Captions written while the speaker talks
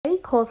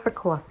calls for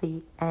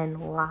coffee and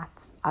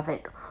lots of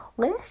it.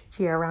 Last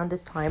year, around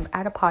this time, I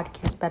had a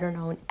podcast better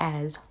known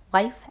as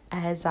Life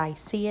as I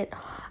See It.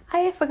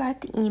 I forgot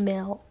the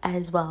email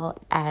as well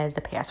as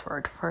the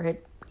password for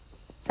it.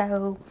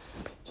 So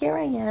here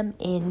I am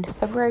in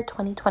February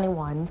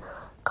 2021,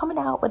 coming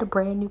out with a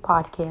brand new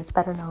podcast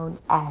better known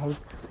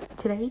as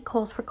Today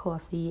Calls for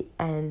Coffee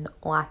and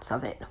Lots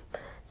of It.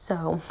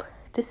 So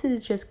this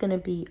is just going to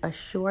be a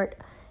short,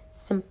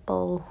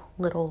 simple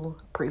little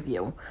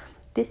preview.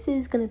 This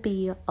is going to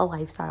be a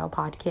lifestyle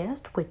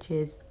podcast, which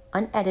is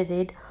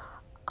unedited,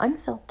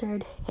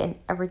 unfiltered, and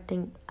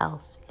everything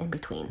else in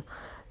between.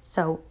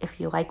 So if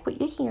you like what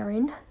you're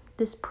hearing,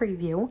 this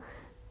preview,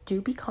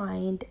 do be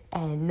kind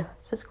and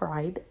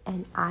subscribe,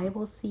 and I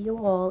will see you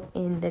all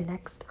in the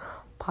next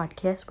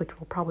podcast, which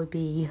will probably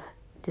be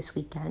this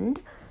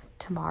weekend,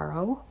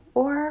 tomorrow,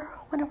 or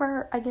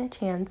whenever I get a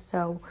chance.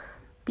 So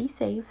be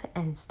safe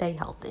and stay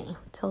healthy.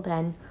 Till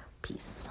then, peace.